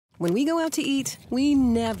When we go out to eat, we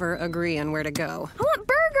never agree on where to go. I want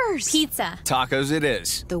burgers. Pizza. Tacos it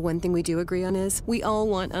is. The one thing we do agree on is we all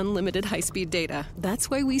want unlimited high-speed data.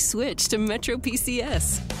 That's why we switched to Metro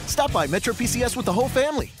PCS. Stop by Metro PCS with the whole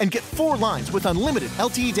family and get 4 lines with unlimited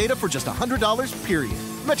LTE data for just $100, period.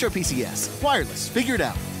 Metro PCS. Wireless. Figured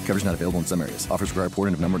out. Coverage not available in some areas. Offers require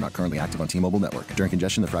port-in of number not currently active on T-Mobile network. During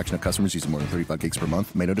congestion, the fraction of customers using more than 35 gigs per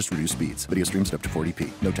month may notice reduced speeds. Video streams at up to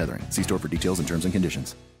 40p. No tethering. See store for details and terms and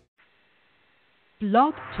conditions.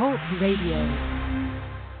 Blog Talk Radio.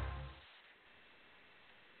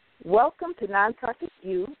 Welcome to Nonprofit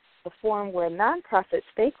U, a forum where nonprofit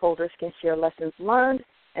stakeholders can share lessons learned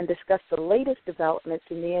and discuss the latest developments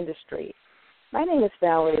in the industry. My name is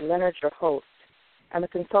Valerie, Leonard, your host. I'm a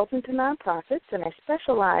consultant to nonprofits, and I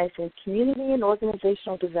specialize in community and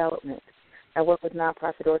organizational development. I work with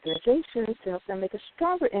nonprofit organizations to help them make a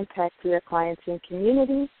stronger impact to their clients and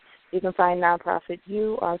communities. You can find Nonprofit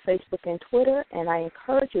U on Facebook and Twitter, and I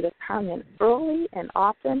encourage you to comment early and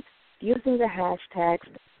often using the hashtags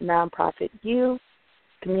NonprofitU,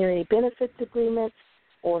 Community Benefits Agreements,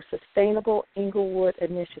 or Sustainable Englewood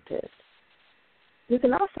Initiatives. You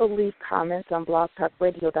can also leave comments on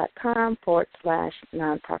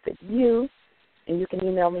blogtalkradio.com/nonprofitU, and you can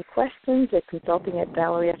email me questions at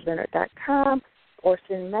consulting@valeriesleonard.com or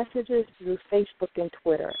send messages through Facebook and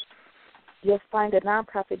Twitter. You'll find a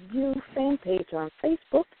Nonprofit U fan page on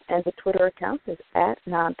Facebook, and the Twitter account is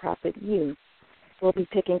 @NonprofitU. We'll be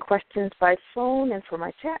taking questions by phone and from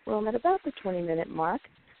our chat room at about the 20-minute mark.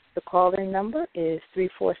 The call-in number is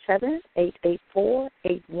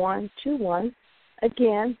 347-884-8121.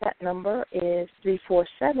 Again, that number is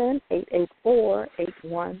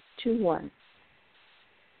 347-884-8121.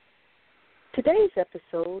 Today's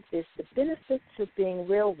episode is the benefits of being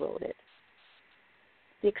railroaded.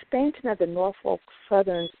 The expansion of the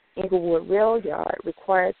Norfolk-Southern Englewood Railyard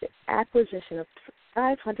required the acquisition of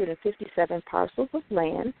 557 parcels of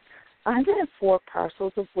land, 104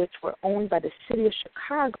 parcels of which were owned by the city of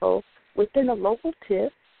Chicago within a local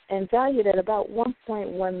TIF and valued at about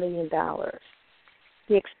 $1.1 million.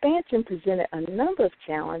 The expansion presented a number of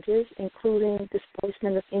challenges, including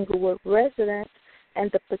displacement of Englewood residents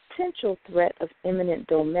and the potential threat of eminent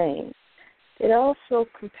domain. It also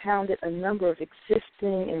compounded a number of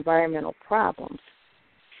existing environmental problems.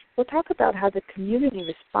 We'll talk about how the community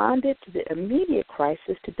responded to the immediate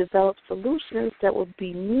crisis to develop solutions that would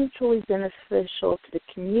be mutually beneficial to the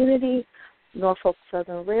community,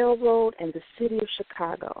 Norfolk-Southern Railroad, and the city of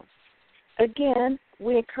Chicago. Again,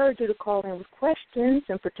 we encourage you to call in with questions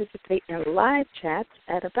and participate in live chats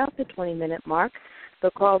at about the 20-minute mark.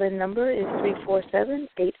 The call-in number is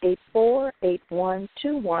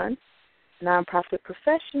 347-884-8121. Nonprofit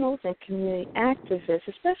professionals and community activists,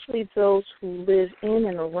 especially those who live in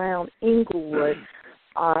and around Englewood,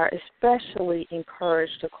 are especially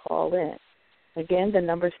encouraged to call in. Again, the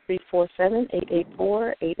number is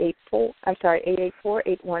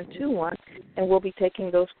 347-884-8121, and we'll be taking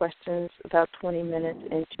those questions about 20 minutes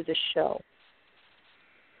into the show.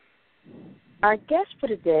 Our guest for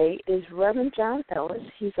today is Reverend John Ellis.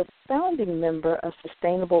 He's a founding member of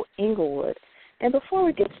Sustainable Englewood. And before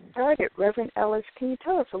we get started, Reverend Ellis, can you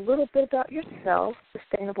tell us a little bit about yourself,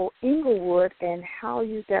 Sustainable Englewood, and how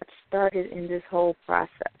you got started in this whole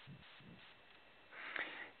process?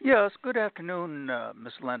 Yes, good afternoon,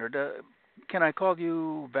 Ms. Leonard. Can I call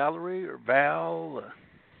you Valerie or Val?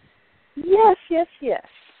 Yes.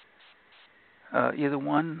 Either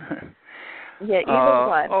one? Yeah, either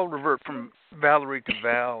one. I'll revert from Valerie to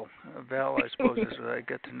Val. Val, I suppose, as I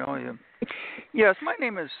get to know you. Yes, my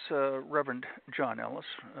name is Reverend John Ellis.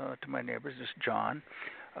 To my neighbors, it's John.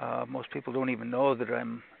 Most people don't even know that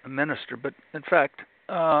I'm a minister, but in fact,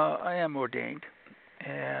 I am ordained,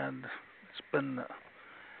 and it's been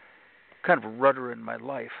kind of a rudder in my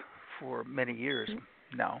life for many years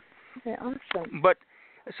now. Okay, awesome. But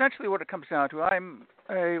essentially what it comes down to, I'm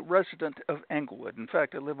a resident of Englewood. In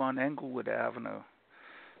fact, I live on Englewood Avenue.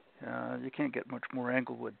 You can't get much more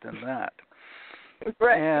Englewood than that.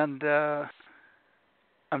 Right. And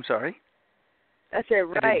I'm sorry? That's it,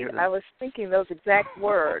 right. I was thinking those exact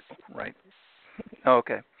words. Right.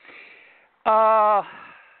 Okay. I've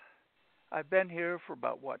been here for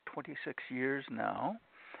about, 26 years now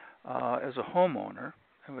as a homeowner.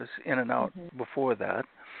 I was in and out before that.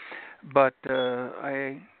 But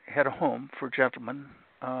I had a home for gentlemen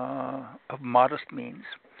of modest means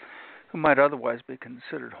who might otherwise be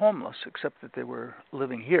considered homeless, except that they were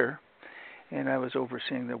living here, and I was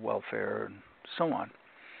overseeing their welfare and so on.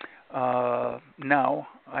 Now,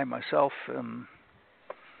 I myself am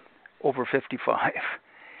over 55,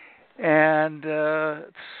 and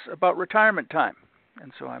it's about retirement time.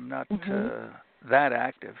 and so I'm not that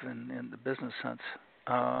active in the business sense.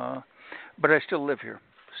 But I still live here.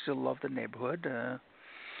 Still love the neighborhood.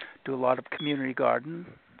 Do a lot of community gardening.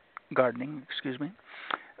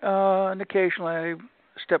 And occasionally I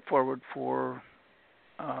step forward for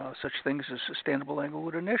such things as Sustainable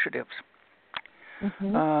Englewood Initiatives.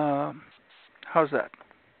 How's that?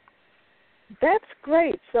 That's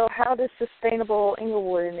great. So how does Sustainable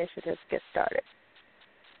Englewood Initiatives get started?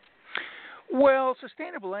 Well,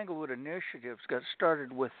 Sustainable Englewood Initiatives got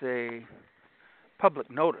started with a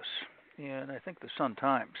public notice in, I think, the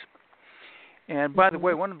Sun-Times. And by the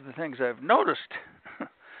way, one of the things I've noticed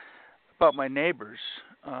about my neighbors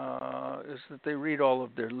is that they read all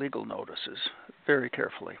of their legal notices very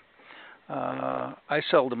carefully. I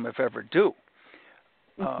seldom, if ever, do.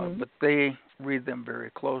 But they read them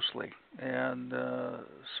very closely. And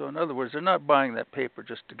so, in other words, they're not buying that paper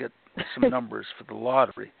just to get some numbers for the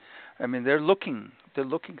lottery. I mean, they're looking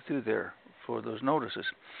through there for those notices,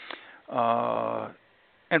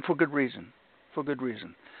 and for good reason.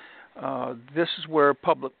 This is where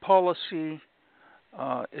public policy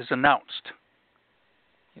is announced.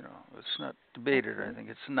 You know, it's not debated or anything.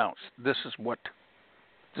 It's announced. This is what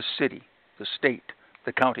the city, the state,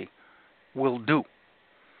 the county will do.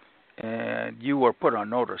 And you are put on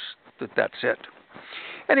notice that that's it.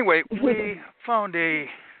 Anyway, we found a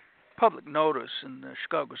public notice in the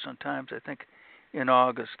Chicago Sun-Times, I think, in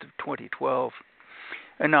August of 2012,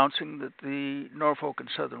 announcing that the Norfolk and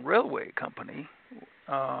Southern Railway Company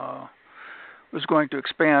was going to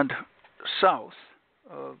expand south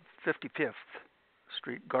of 55th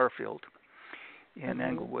Street, Garfield, in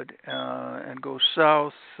Englewood, and go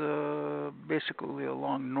south basically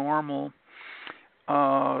along Normal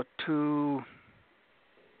to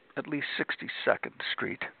at least 62nd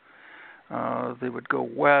Street. They would go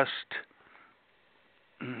west.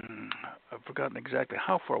 I've forgotten exactly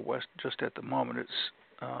how far west just at the moment. It's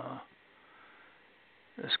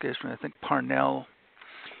escapes me. I think Parnell,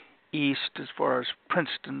 east as far as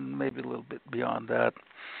Princeton, maybe a little bit beyond that.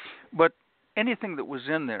 But anything that was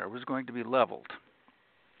in there was going to be leveled.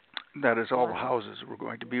 That is, all the houses were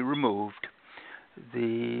going to be removed.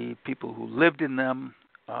 The people who lived in them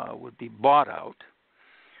would be bought out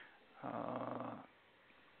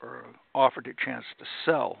or offered a chance to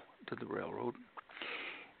sell to the railroad,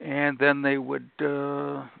 and then they would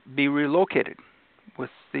be relocated with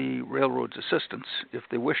the railroad's assistance if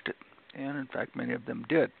they wished it, and in fact many of them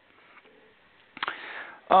did.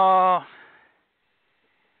 So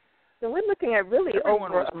we're looking at really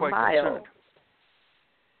everyone over was a quite mile. concerned.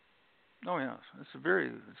 Oh yes, it's a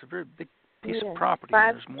very big piece of property.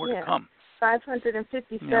 And there's more to come.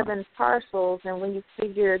 557 parcels, and when you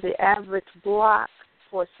figure the average block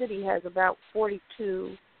for a city has about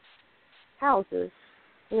 42 houses,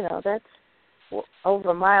 you know, that's over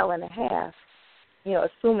a mile and a half. You know,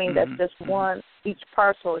 assuming that's just one, each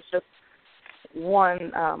parcel is just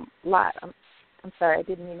one lot. I'm sorry, I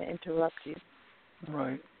didn't mean to interrupt you.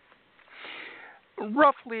 Right.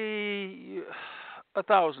 Roughly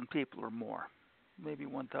 1,000 people or more, maybe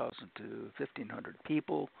 1,000 to 1,500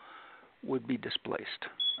 people would be displaced.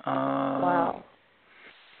 Wow.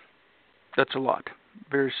 That's a lot.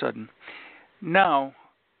 Very sudden. Now,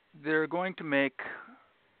 they're going to make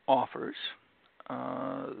offers.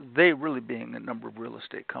 They really being a number of real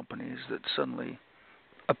estate companies that suddenly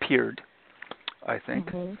appeared, I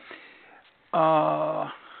think.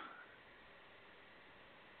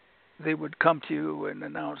 They would come to you and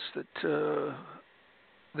announce that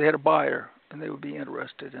they had a buyer and they would be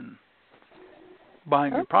interested in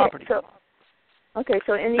buying your property. So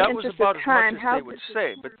in the that was interest about of time, as much as they would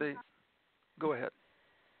say, but they go ahead.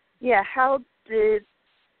 Yeah, how did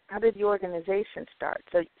the organization start?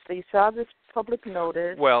 So you saw this public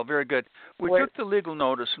notice. Well, very good. We took the legal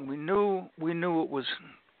notice, and we knew it was,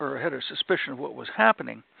 or had a suspicion of what was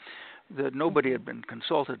happening, that nobody had been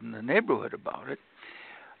consulted in the neighborhood about it.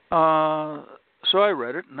 So I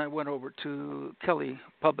read it, and I went over to Kelly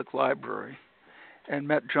Public Library and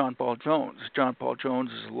met John Paul Jones. John Paul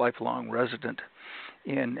Jones is a lifelong resident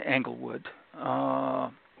in Englewood.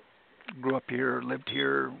 Grew up here, lived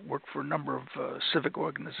here, worked for a number of civic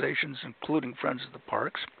organizations, including Friends of the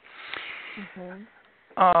Parks.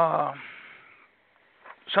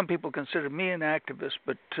 Some people consider me an activist,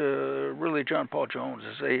 but really John Paul Jones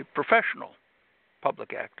is a professional public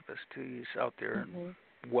activist. He's out there and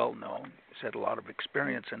well known. He's had a lot of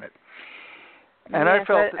experience in it. And I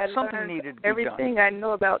felt that something needed to be done. Everything I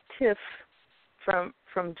know about TIF from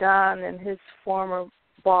John and his former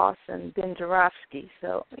boss and Ben Jarofsky,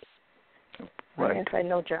 so I guess I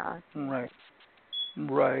know John.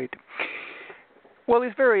 Right. Well,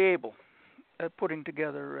 he's very able. at putting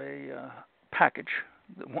together a package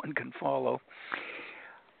that one can follow.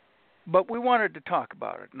 But we wanted to talk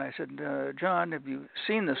about it. And I said, John, have you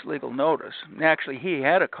seen this legal notice? And actually, he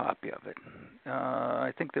had a copy of it.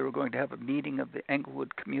 I think they were going to have a meeting of the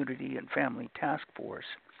Englewood Community and Family Task Force.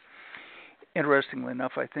 Interestingly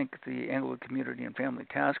enough, I think the Englewood Community and Family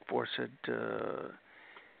Task Force had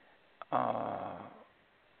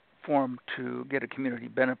formed to get a community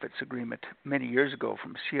benefits agreement many years ago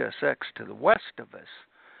from CSX to the west of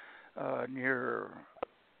us, near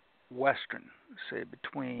Western, say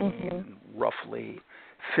between roughly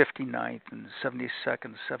 59th and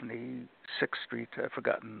 72nd, 76th Street. I've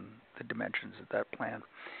forgotten the dimensions of that plan.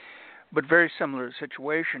 But very similar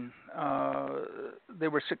situation. They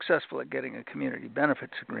were successful at getting a community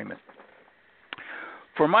benefits agreement.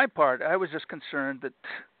 For my part, I was just concerned that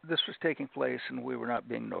this was taking place and we were not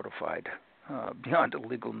being notified beyond a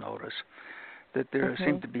legal notice, that there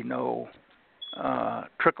seemed to be no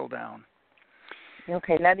trickle down.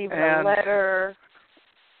 Okay, not even a letter?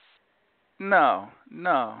 No.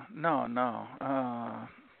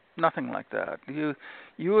 Nothing like that.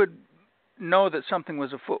 You would know that something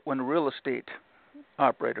was afoot when a real estate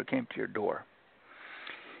operator came to your door.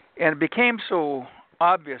 And it became so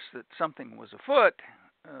obvious that something was afoot,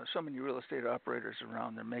 so many real estate operators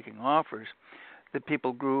around there making offers, that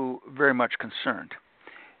people grew very much concerned.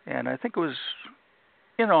 And I think it was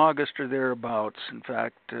in August or thereabouts, in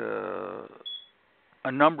fact,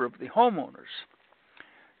 a number of the homeowners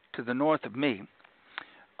to the north of me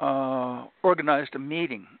organized a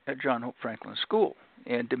meeting at John Hope Franklin School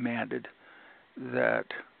and demanded that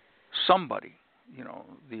somebody,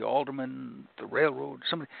 the alderman, the railroad,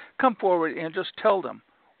 somebody, come forward and just tell them,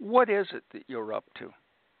 what is it that you're up to?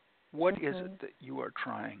 What is it that you are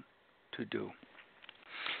trying to do?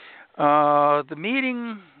 The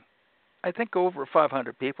meeting, I think over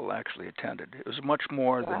 500 people actually attended. It was much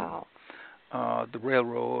more than the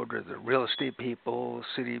railroad or the real estate people,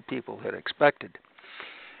 city people had expected.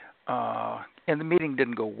 And the meeting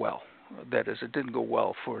didn't go well. That is, it didn't go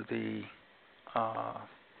well for the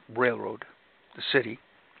railroad, the city.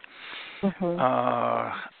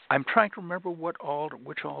 I'm trying to remember which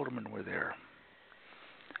aldermen were there.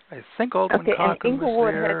 I think Alderman Cochran and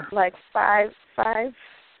Englewood was there. Had like five.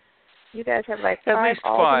 You guys have like at five least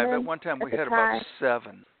aldermen? Five. At one time we had time? about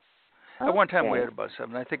seven. Okay. At one time we had about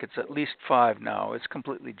seven. I think it's at least five now. It's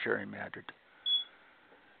completely gerrymandered.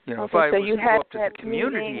 If I was to go up to the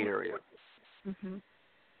community area. If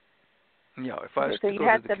I was to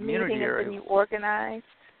go to the community area. And then you organized?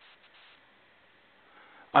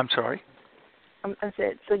 I'm sorry? I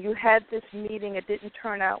said, so you had this meeting, it didn't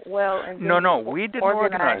turn out well, and No, we didn't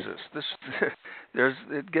organize this.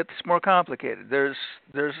 It gets more complicated. There's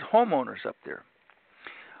homeowners up there.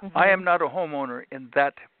 I am not a homeowner in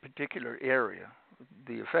that particular area,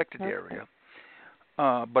 the affected area,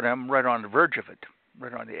 but I'm right on the verge of it,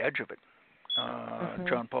 right on the edge of it.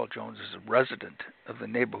 John Paul Jones is a resident of the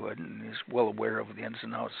neighborhood, and he's well aware of the ins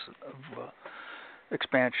and outs of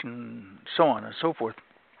expansion, so on and so forth.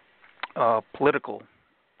 Political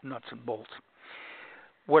nuts and bolts.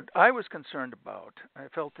 What I was concerned about, I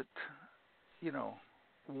felt that,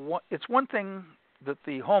 it's one thing that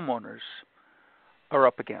the homeowners are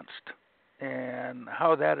up against, and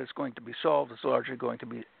how that is going to be solved is largely going to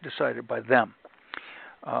be decided by them.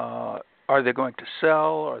 Are they going to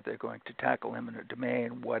sell? Are they going to tackle eminent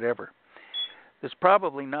domain? Whatever. There's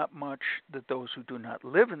probably not much that those who do not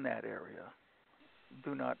live in that area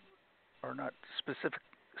are not specific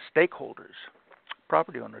stakeholders,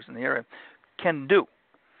 property owners in the area, can do,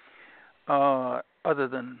 other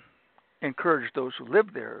than encourage those who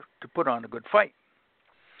live there to put on a good fight.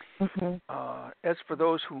 As for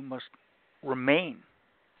those who must remain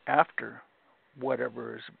after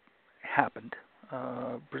whatever has happened,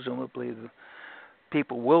 presumably the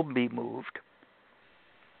people will be moved.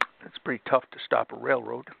 It's pretty tough to stop a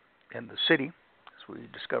railroad in the city, as we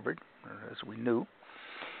discovered, or as we knew.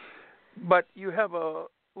 But you have a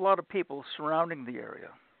lot of people surrounding the area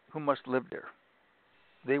who must live there.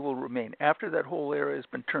 They will remain. After that whole area has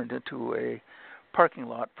been turned into a parking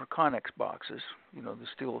lot for Connex boxes, the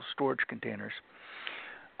steel storage containers,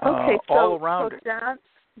 all around it.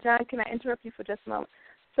 John, can I interrupt you for just a moment?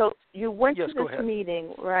 So you went to this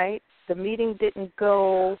meeting, right? The meeting didn't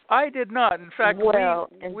go I did not. In fact, well,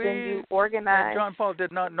 then you organized. John Paul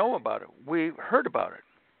did not know about it. We heard about it.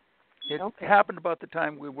 It happened about the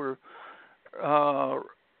time we were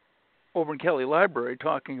over in Kelly Library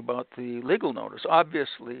talking about the legal notice.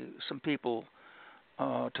 Obviously, some people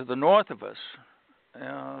to the north of us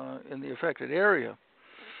in the affected area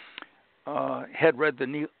had read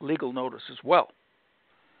the legal notice as well.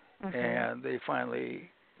 and they finally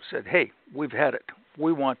said, "Hey, we've had it.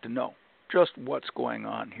 We want to know just what's going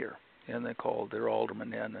on here." And they called their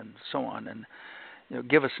alderman in and so on, and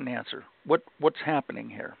give us an answer. What's happening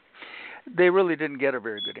here? They really didn't get a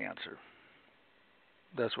very good answer.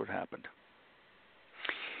 That's what happened.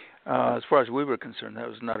 As far as we were concerned, that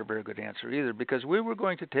was not a very good answer either, because we were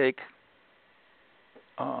going to take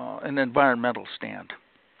an environmental stand.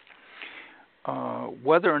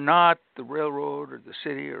 Whether or not the railroad or the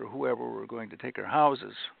city or whoever were going to take our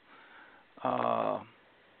houses,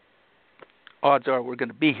 odds are we're going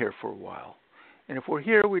to be here for a while. And if we're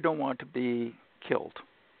here, we don't want to be killed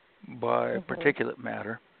by particulate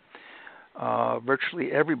matter.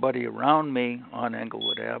 Virtually everybody around me on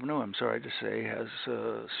Englewood Avenue, I'm sorry to say, has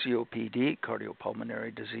COPD,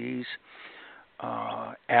 cardiopulmonary disease,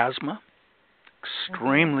 asthma,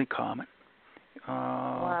 extremely common.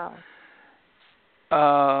 Wow.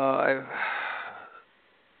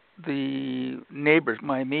 The neighbors,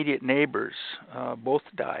 my immediate neighbors, both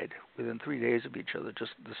died within 3 days of each other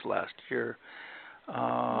just this last year.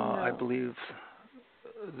 I believe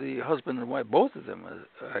the husband and wife, both of them,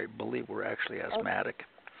 I believe, were actually asthmatic.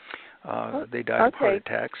 They died of heart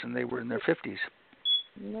attacks, and they were in their 50s.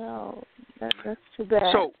 No, that's too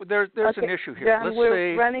bad. So there's an issue here. John,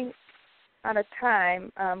 we're running out of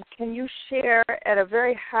time. Can you share at a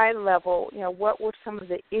very high level, what were some of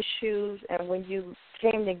the issues, and when you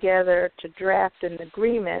came together to draft an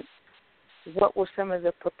agreement, what were some of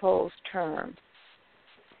the proposed terms?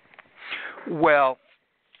 Well,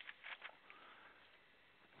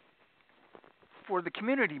 for the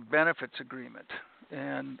community benefits agreement,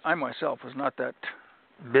 and I myself was not that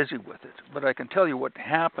busy with it, but I can tell you what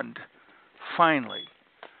happened finally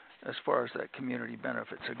as far as that community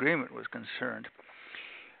benefits agreement was concerned.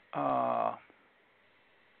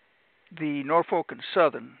 The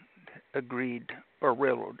Norfolk-Southern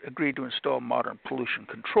Railroad agreed to install modern pollution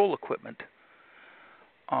control equipment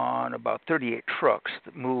on about 38 trucks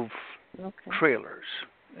that move trailers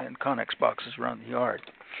and Connex boxes around the yard.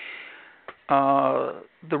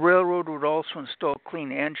 The railroad would also install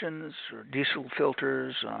clean engines or diesel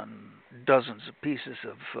filters on dozens of pieces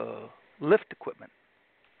of lift equipment.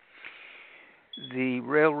 The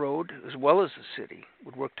railroad, as well as the city,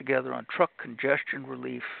 would work together on truck congestion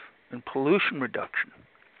relief and pollution reduction.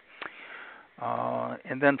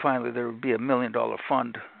 And then finally, there would be $1 million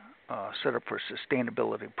fund set up for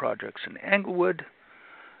sustainability projects in Englewood.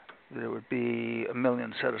 There would be $1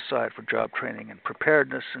 million set aside for job training and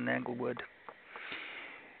preparedness in Englewood.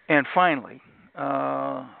 And finally,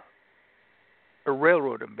 a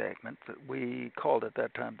railroad embankment that we called at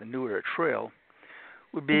that time the New Era Trail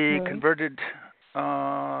would be converted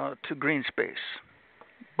to green space,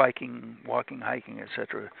 biking, walking, hiking,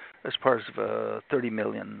 etc., as part of a $30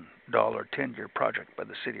 million 10-year project by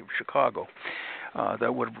the city of Chicago.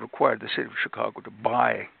 That would have required the city of Chicago to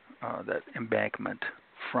buy that embankment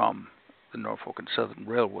from the Norfolk-Southern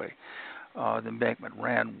Railway. The embankment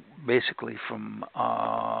ran basically from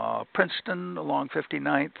Princeton along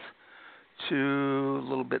 59th to a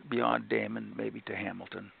little bit beyond Damon, maybe to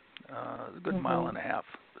Hamilton. A good mile and a half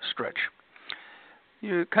stretch.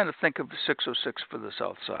 You kind of think of the 606 for the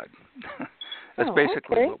south side. That's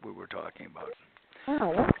basically what we were talking about.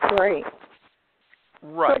 Oh, that's great.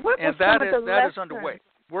 Right, so and that is underway.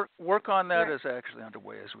 Work on that is actually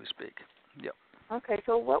underway as we speak. Yep. Okay,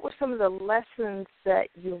 so what were some of the lessons that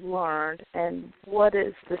you learned, and what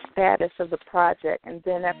is the status of the project? And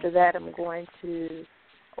then after that, I'm going to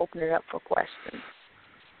open it up for questions.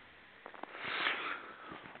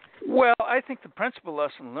 Well, I think the principal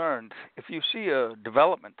lesson learned, if you see a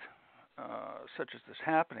development such as this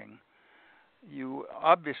happening, you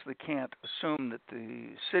obviously can't assume that the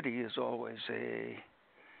city is always a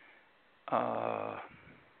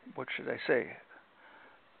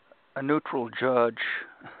neutral judge.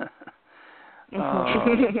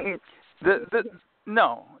 The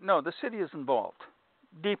city is involved,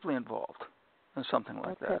 deeply involved in something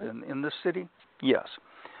like that. In this city, yes.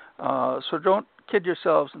 So don't kid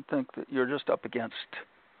yourselves and think that you're just up against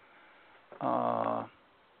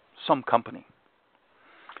some company.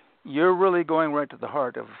 You're really going right to the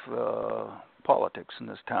heart of politics in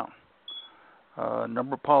this town. A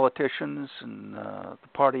number of politicians and the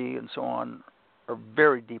party and so on are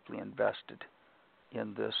very deeply invested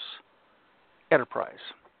in this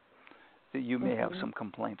enterprise that you may have some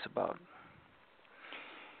complaints about.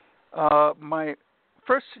 My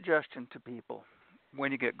first suggestion to people when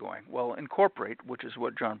you get going, well, incorporate, which is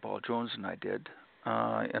what John Paul Jones and I did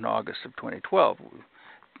in August of 2012. I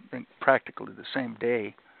think practically the same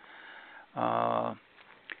day, so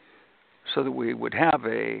that we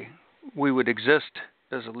would exist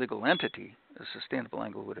as a legal entity, the Sustainable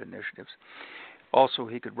Englewood Initiatives. Also,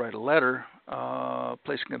 he could write a letter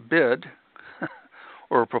placing a bid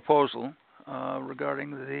or a proposal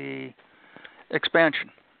regarding the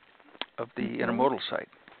expansion of the intermodal site.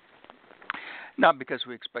 Not because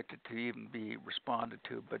we expect it to even be responded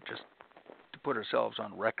to, but just to put ourselves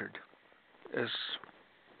on record as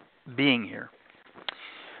being here.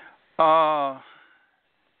 The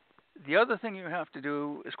other thing you have to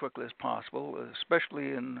do as quickly as possible,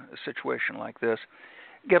 especially in a situation like this,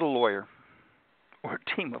 get a lawyer or a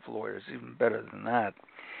team of lawyers, even better than that.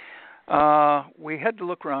 We had to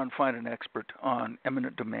look around and find an expert on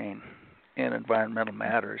eminent domain and environmental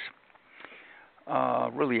matters,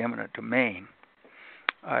 really eminent domain.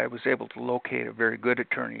 I was able to locate a very good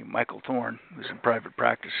attorney, Michael Thorne, who's in private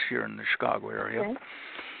practice here in the Chicago area. Okay.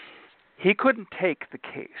 He couldn't take the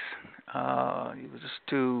case. He was just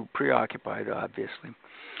too preoccupied, obviously.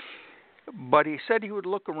 But he said he would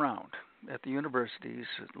look around at the universities,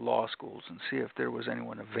 at law schools, and see if there was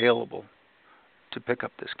anyone available to pick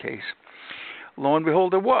up this case. Lo and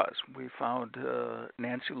behold, there was. We found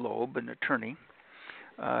Nancy Loeb, an attorney,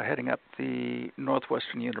 heading up the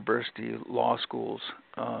Northwestern University Law School's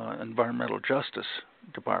Environmental Justice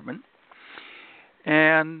Department.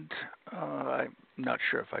 And I'm not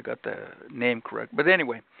sure if I got the name correct, but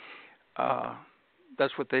anyway,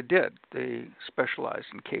 that's what they did. They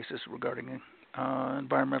specialized in cases regarding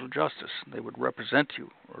environmental justice. They would represent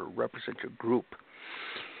you or represent your group.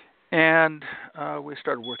 And we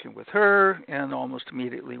started working with her, and almost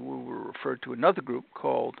immediately we were referred to another group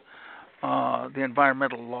called the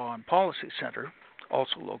Environmental Law and Policy Center,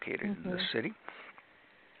 also located in this city.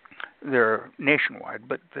 They're nationwide,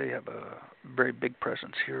 but they have a very big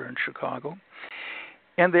presence here in Chicago.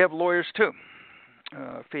 And they have lawyers, too.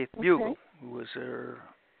 Faith Bugle, who was their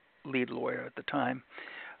lead lawyer at the time,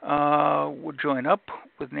 would join up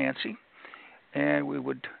with Nancy, and we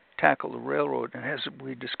would tackle the railroad. And as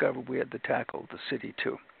we discovered, we had to tackle the city,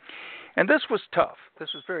 too. And this was tough.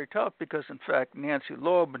 This was very tough because, in fact, Nancy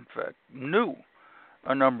Loeb, in fact, knew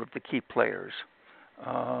a number of the key players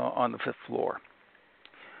on the fifth floor.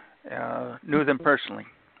 Knew them personally.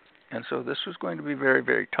 And so this was going to be very,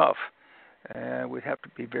 very tough. We'd have to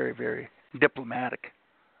be very, very diplomatic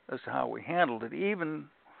as to how we handled it. Even,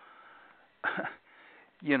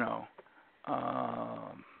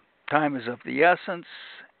 time is of the essence,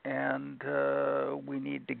 and we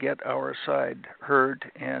need to get our side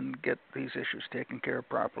heard and get these issues taken care of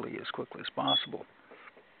properly as quickly as possible.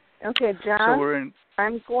 Okay, John, so we're in,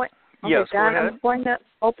 I'm going... Okay, yes, John, go ahead. I'm going to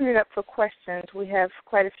open it up for questions. We have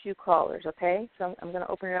quite a few callers, okay? So I'm going to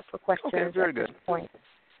open it up for questions okay, very at good. this point.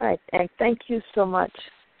 All right, and thank you so much.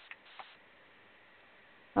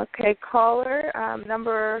 Okay, caller,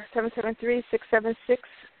 number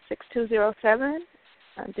 773-676-6207.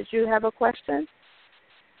 Did you have a question?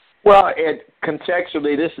 Well,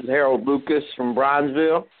 contextually, this is Harold Lucas from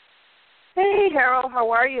Bronzeville. Hey, Harold, how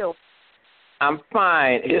are you? I'm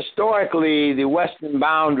fine. Historically, the western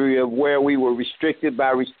boundary of where we were restricted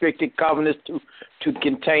by restricted covenants to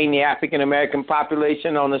contain the African-American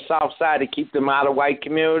population on the south side to keep them out of white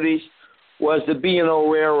communities was the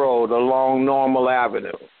B&O Railroad along Normal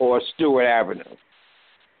Avenue or Stewart Avenue.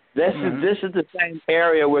 This is the same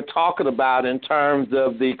area we're talking about in terms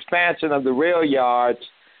of the expansion of the rail yards,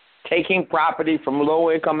 taking property from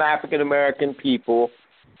low-income African-American people,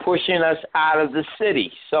 pushing us out of the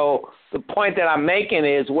city. So the point that I'm making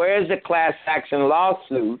is, where is the class action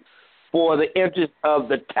lawsuit for the interest of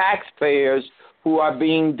the taxpayers who are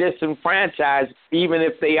being disenfranchised, even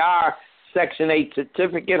if they are Section 8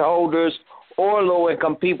 certificate holders or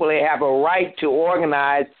low-income people? They have a right to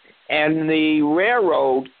organize, and the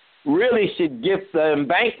railroad really should give the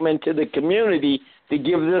embankment to the community to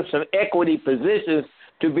give them some equity positions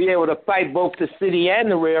to be able to fight both the city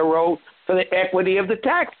and the railroad for the equity of the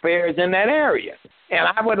taxpayers in that area. And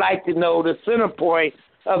I would like to know the center point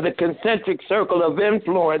of the concentric circle of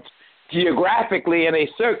influence geographically in a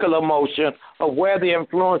circular motion of where the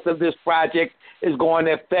influence of this project is going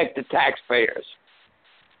to affect the taxpayers.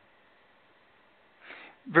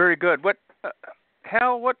 Very good.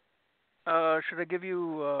 Hal, what should I give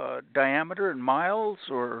you diameter in miles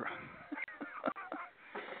or?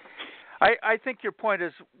 I think your point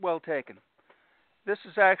is well taken. This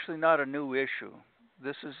is actually not a new issue.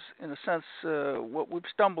 This is, in a sense, what we've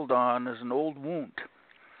stumbled on is an old wound.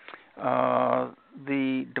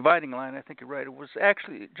 The dividing line, I think you're right, it was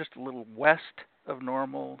actually just a little west of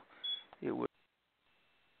Normal. It was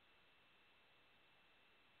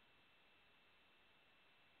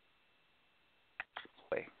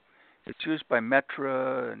it's used by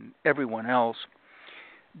Metra and everyone else.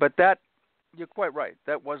 But that you're quite right.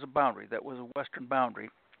 That was a boundary. That was a western boundary.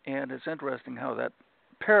 And it's interesting how that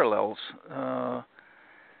parallels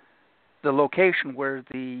the location where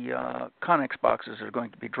the Connex boxes are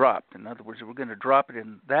going to be dropped. In other words, we're going to drop it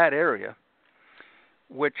in that area,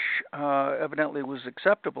 which evidently was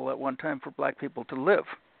acceptable at one time for black people to live,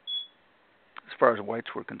 as far as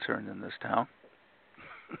whites were concerned in this town.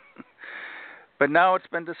 But now it's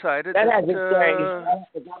been decided that hasn't changed.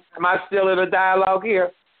 Am I still in a dialogue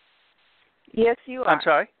here? Yes, you are. I'm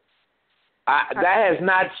sorry? That has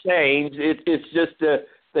not changed. It's just the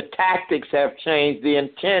tactics have changed. The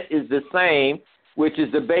intent is the same, which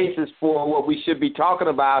is the basis for what we should be talking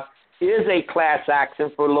about, is a class action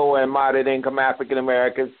for lower and moderate income African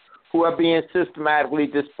Americans who are being systematically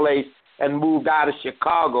displaced and moved out of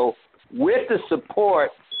Chicago with the support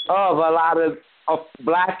of a lot of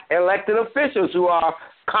black elected officials who are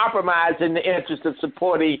compromised in the interest of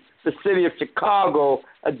supporting the city of Chicago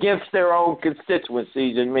against their own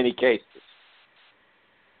constituencies in many cases.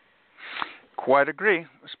 Quite agree,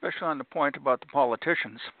 especially on the point about the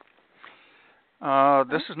politicians.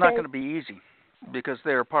 This is not going to be easy because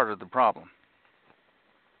they are part of the problem.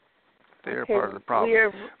 They are part of the problem. We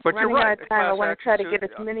are but running you're right. out of time. I want to try to get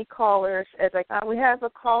as many callers as I can. We have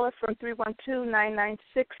a caller from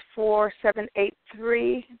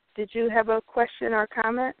 312-996-4783. Did you have a question or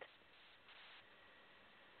comment?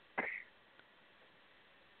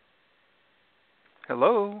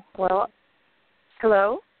 Hello? Well,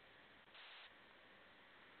 hello?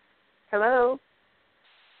 Hello?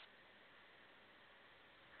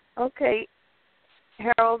 Okay.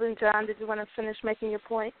 Harold and John, did you want to finish making your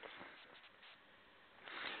point?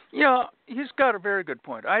 Yeah, he's got a very good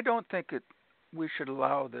point. I don't think we should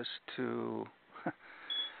allow this to,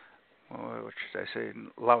 what should I say,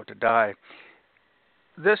 allow it to die.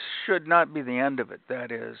 This should not be the end of it.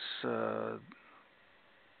 That is, the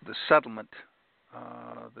settlement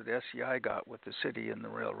that SEI got with the city and the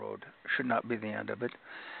railroad should not be the end of it.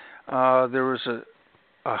 There was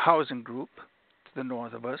a housing group to the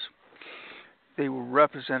north of us. They were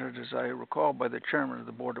represented, as I recall, by the chairman of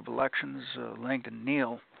the Board of Elections, Langdon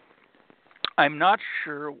Neal. I'm not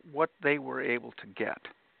sure what they were able to get,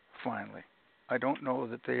 finally. I don't know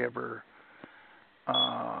that they ever,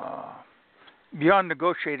 beyond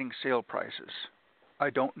negotiating sale prices, I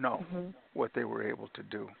don't know what they were able to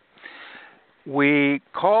do. We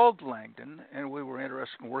called Langdon, and we were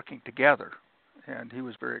interested in working together. And he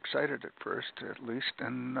was very excited at first, at least,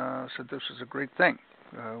 and said this was a great thing.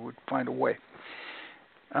 We'd find a way.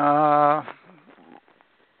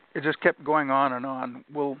 It just kept going on and on.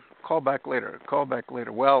 We'll call back later.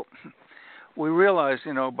 Well, we realized,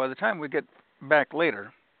 by the time we get back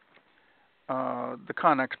later, the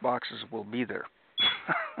Connex boxes will be there.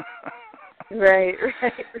 Right.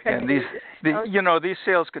 And these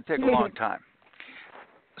sales could take a long time.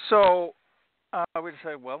 So we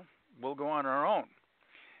decided, well, we'll go on our own.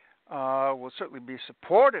 We'll certainly be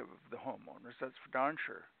supportive of the homeowners, that's for darn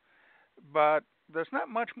sure. But there's not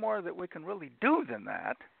much more that we can really do than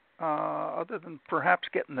that, other than perhaps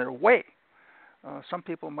get in their way. Some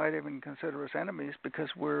people might even consider us enemies because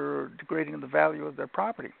we're degrading the value of their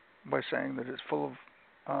property by saying that it's full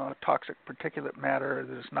of toxic particulate matter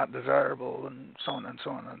that is not desirable, and so on and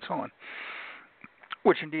so on and so on.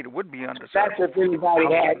 Which indeed it would be undesirable. That's if anybody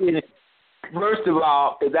had any. First of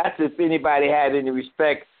all, that's if anybody had any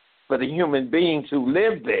respect for the human beings who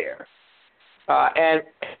live there. And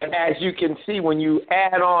as you can see, when you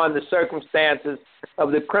add on the circumstances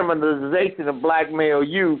of the criminalization of black male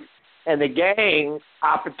youth and the gang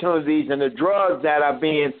opportunities and the drugs that are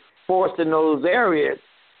being forced in those areas,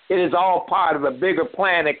 it is all part of a bigger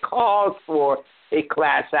plan that calls for a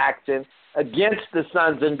class action against the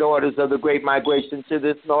sons and daughters of the Great Migration to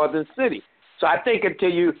this northern city. So I think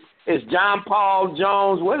is John Paul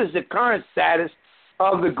Jones, what is the current status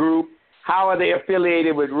of the group? How are they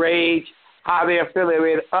affiliated with RAGE? How are they affiliated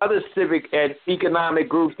with other civic and economic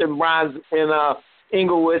groups in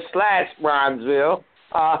Englewood/Bronzeville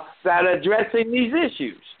that are addressing these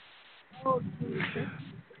issues?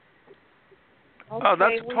 Okay,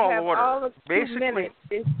 that's a tall order. Basically,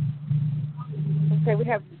 we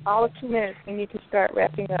have all of 2 minutes, and you can start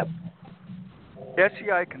wrapping up.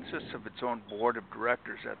 SEI consists of its own board of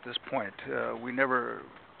directors at this point. We never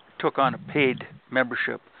took on a paid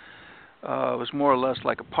membership. It was more or less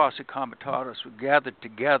like a posse comitatus who gathered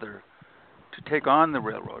together to take on the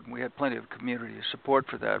railroad, and we had plenty of community support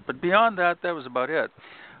for that. But beyond that, that was about it.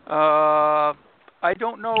 I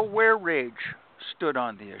don't know where RAGE stood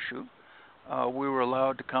on the issue. We were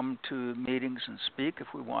allowed to come to meetings and speak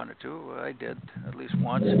if we wanted to. I did, at least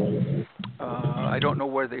once. I don't know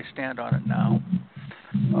where they stand on it now.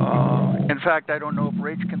 In fact, I don't know if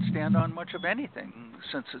rates can stand on much of anything,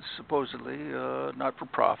 since it's supposedly not for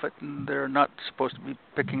profit, and they're not supposed to be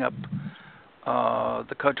picking up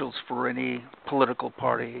the cudgels for any political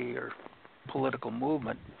party or political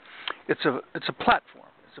movement. It's a platform.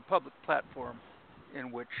 It's a public platform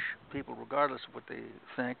in which people, regardless of what they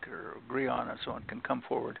think or agree on and so on, can come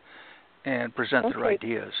forward and present their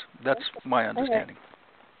ideas. That's my understanding. Okay.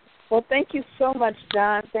 Well, thank you so much,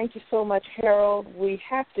 John. Thank you so much, Harold. We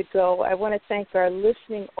have to go. I want to thank our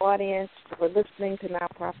listening audience for listening to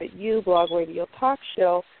Nonprofit U Blog Radio Talk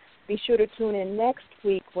Show. Be sure to tune in next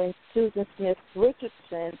week when Susan Smith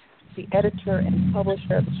Richardson, the editor and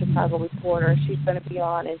publisher of the Chicago Reporter, she's going to be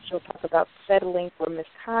on, and she'll talk about settling for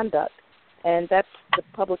misconduct. And that's the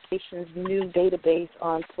publication's new database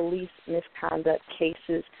on police misconduct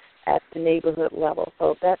cases at the neighborhood level.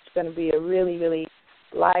 So that's going to be a really, really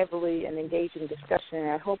lively and engaging discussion,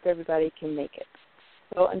 and I hope everybody can make it.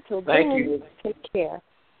 So until then, take care.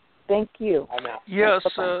 Thank you. Yes,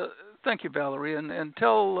 thank you, Valerie, and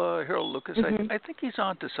tell Harold Lucas I think he's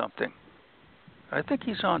on to something.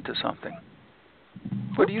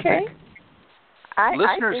 What do you think?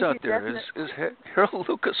 Listeners out there, is Harold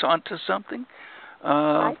Lucas on to something?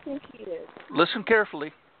 I think he is. Listen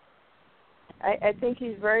carefully. I think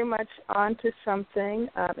he's very much on to something.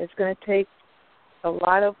 It's going to take a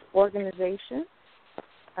lot of organization,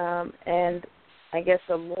 and I guess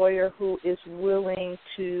a lawyer who is willing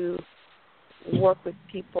to work with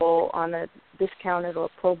people on a discounted or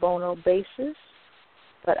pro bono basis.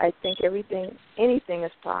 But I think anything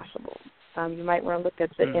is possible. You might want to look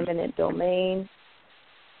at the eminent domain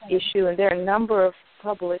issue, and there are a number of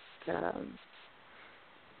public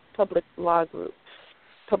law groups,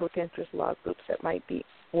 public interest law groups that might be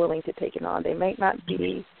willing to take it on. They might not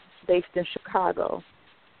be based in Chicago,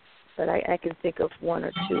 but I can think of one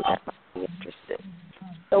or two that might be interested.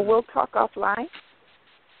 So we'll talk offline.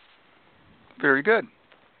 Very good.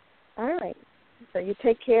 All right. So you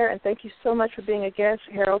take care, and thank you so much for being a guest.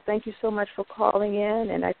 Harold, thank you so much for calling in,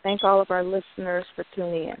 and I thank all of our listeners for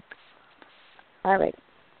tuning in. All right.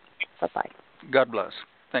 Bye-bye. God bless.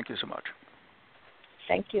 Thank you so much.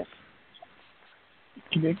 Thank you.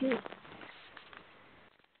 Thank you.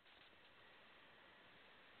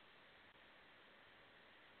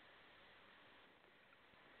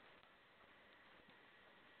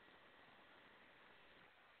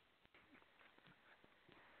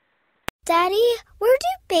 Daddy, where do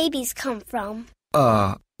babies come from? Honey?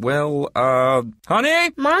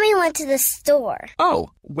 Mommy went to the store.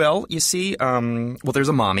 Oh, well, you see, there's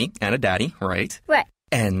a mommy and a daddy, right? Right.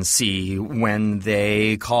 And see, when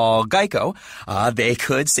they call Geico, they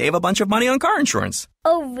could save a bunch of money on car insurance.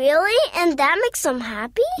 Oh, really? And that makes them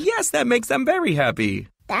happy? Yes, that makes them very happy.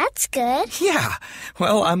 That's good. Yeah.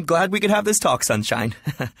 Well, I'm glad we could have this talk, Sunshine.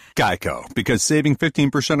 Geico, because saving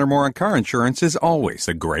 15% or more on car insurance is always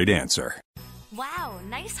a great answer. Wow,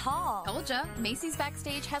 nice haul. Told ya, Macy's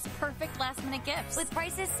Backstage has perfect last-minute gifts. With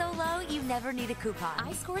prices so low, you never need a coupon.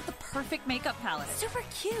 I scored the perfect makeup palette. Super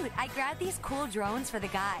cute. I grabbed these cool drones for the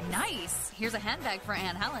guys. Nice. Here's a handbag for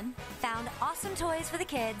Aunt Helen. Found awesome toys for the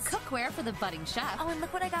kids. Cookware for the budding chef. Oh, and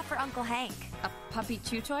look what I got for Uncle Hank. A puppy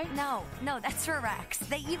chew toy? No, that's for Rex.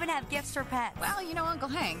 They even have gifts for pets. Well, you know Uncle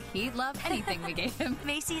Hank. He'd love anything we gave him.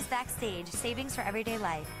 Macy's Backstage. Savings for everyday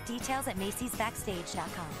life. Details at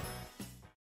macy'sbackstage.com.